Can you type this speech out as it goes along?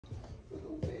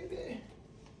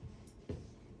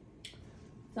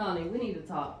Tony, we need to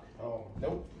talk. Oh,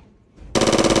 nope.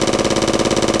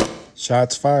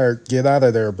 Shots fired. Get out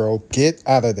of there, bro. Get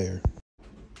out of there.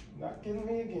 Not getting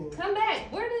me again. Come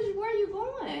back. Where are you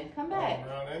going? Come back. I'm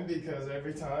running because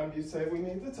every time you say we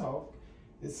need to talk,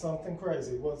 it's something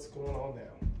crazy. What's going on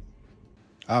now?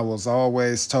 I was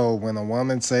always told when a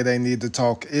woman say they need to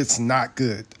talk, it's not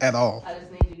good at all. I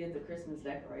just need to get the Christmas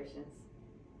decorations.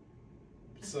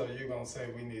 So you're going to say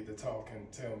we need to talk and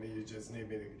tell me you just need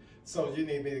me to... So you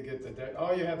need me to get the...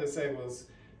 All you had to say was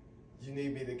you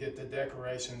need me to get the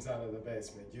decorations out of the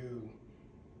basement.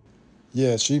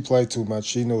 Yeah, she played too much.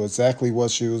 She knew exactly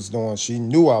what she was doing. She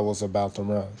knew I was about to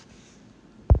run.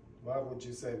 Why would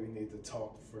you say we need to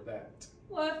talk for that?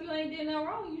 Well, if you ain't did nothing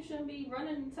wrong, you shouldn't be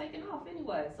running and taking off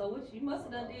anyway. So you must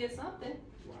have done did something.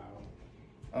 Wow.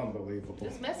 Unbelievable.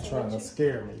 Just messing Trying with to you.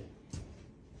 scare me.